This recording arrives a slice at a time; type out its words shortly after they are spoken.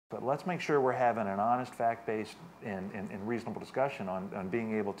But let's make sure we're having an honest, fact-based, and reasonable discussion on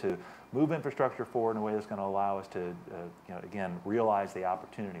being able to move infrastructure forward in a way that's going to allow us to, again, realize the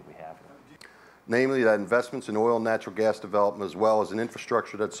opportunity we have here. Namely, that investments in oil and natural gas development, as well as an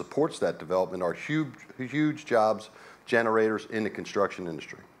infrastructure that supports that development, are huge jobs generators in the construction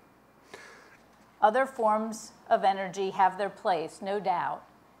industry. Other forms of energy have their place, no doubt,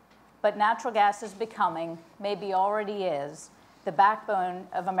 but natural gas is becoming, maybe already is, the backbone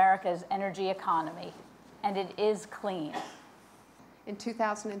of America's energy economy, and it is clean. In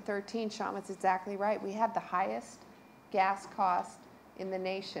 2013, Sean was exactly right. We had the highest gas cost in the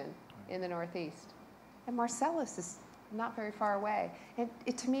nation in the Northeast. And Marcellus is not very far away.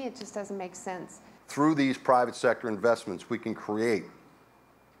 To me, it just doesn't make sense. Through these private sector investments, we can create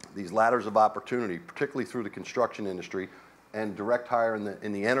these ladders of opportunity, particularly through the construction industry and direct hire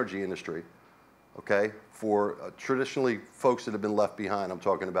in the energy industry, okay, for traditionally folks that have been left behind. I'm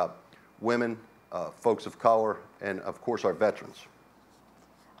talking about women, folks of color, and of course our veterans.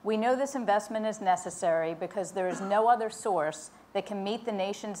 We know this investment is necessary because there is no other source that can meet the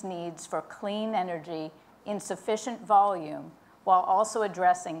nation's needs for clean energy in sufficient volume while also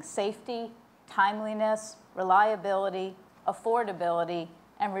addressing safety, timeliness, reliability, affordability,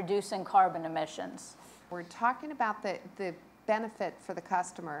 and reducing carbon emissions. We're talking about the benefit for the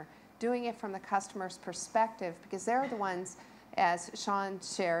customer, doing it from the customer's perspective, because they're the ones, as Sean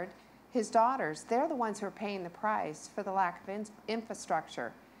shared, his daughters, they're the ones who are paying the price for the lack of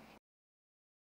infrastructure.